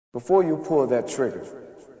Before you pull that trigger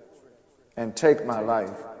and take my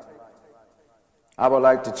life, I would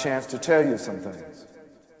like the chance to tell you some things,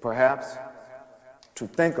 perhaps to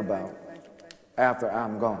think about after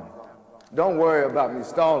I'm gone. Don't worry about me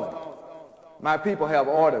stalling. My people have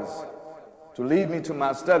orders to lead me to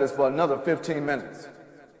my studies for another 15 minutes.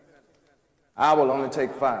 I will only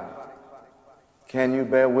take 5. Can you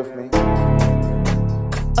bear with me?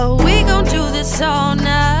 Oh, we gon' do this all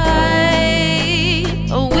night.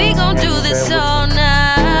 Oh, we gon' do this all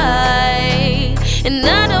night. And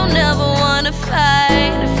I don't ever wanna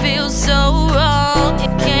fight. It feels so wrong,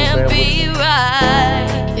 it can't be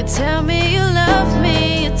right. You tell me you love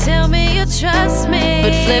me, you tell me you trust me,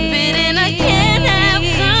 but flip it and I can't have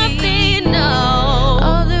company, no.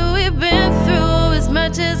 All that we've been through, as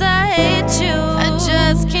much as I hate you, I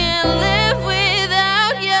just can't live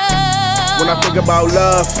without you. When I think about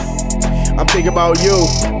love, I'm thinking about you.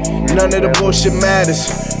 None of the bullshit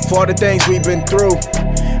matters. For all the things we've been through,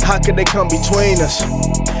 how could they come between us?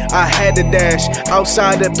 I had to dash.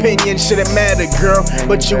 Outside opinion shouldn't matter, girl,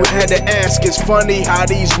 but you had to ask. It's funny how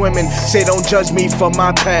these women say don't judge me for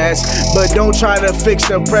my past, but don't try to fix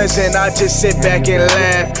the present. I just sit back and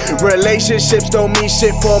laugh. Relationships don't mean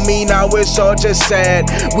shit for me, now it's all just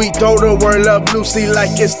sad. We throw the word love loosely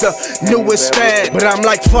like it's the newest fad, but I'm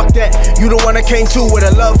like, fuck that. You the one I came to with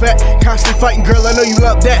a love at. Constantly fighting, girl, I know you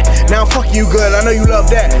love that. Now fuck you good, I know you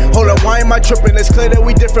love that. Hold up, why am I tripping? It's clear that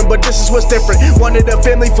we different, but this is what's different. Wanted a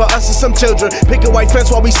family for us and some children. Pick a white fence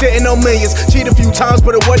while we sitting on millions. Cheat a few times,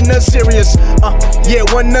 but it wasn't none serious. Yeah, it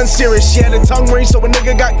wasn't none serious. She had a tongue ring, so a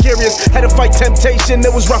nigga got curious. Had to fight temptation, it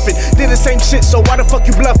was roughing. Did the same shit, so why the fuck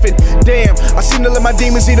you bluffing? Damn, I seem to let my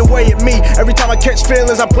demons eat away at me. Every time I catch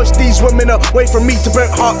feelings, I push these women away from me to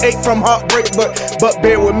prevent heartache from heartbreak. But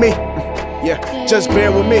bear with me. Yeah, just bear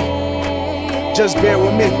with me. Just bear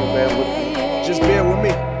with me. Just bear with me.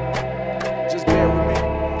 Just bear with me.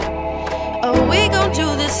 Oh, we gon'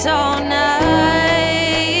 do this all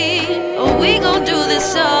night. Oh, we gon' do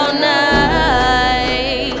this all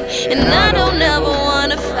night. And I don't ever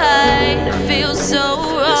wanna fight. It feels so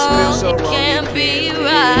wrong, it can't be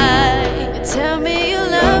right. You tell me you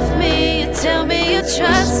love me, you tell me you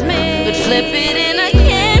trust me, but flip it and I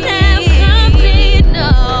can't have company, no.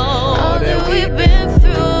 All that we've been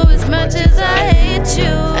through, as much as I hate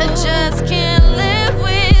you, I just can't live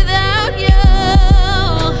without you.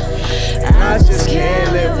 I just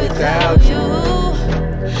can't live without you.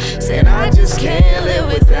 Said I just can't live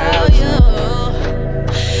without you.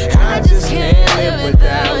 I just can't live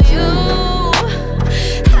without you.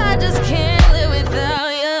 I just can't live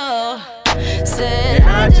without you. Said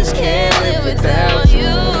I just can't live without you.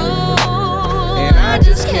 And I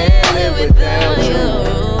just can't live without you.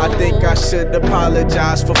 I think I should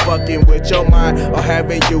apologize for fucking with your mind or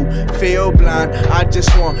having you feel blind. I just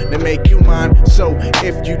want to make you mine, so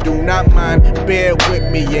if you do not mind, bear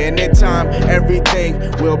with me anytime. Everything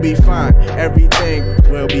will be fine, everything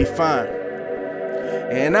will be fine.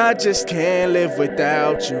 And I just can't live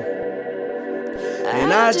without you.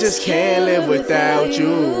 And I just can't live without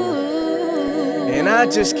you. And I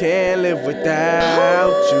just can't live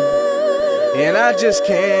without you. And I just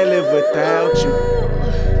can't live without you.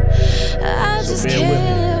 I just can't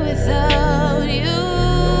live without you.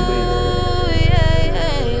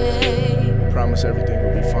 Don't leave. I promise everything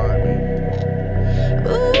will be fine, baby.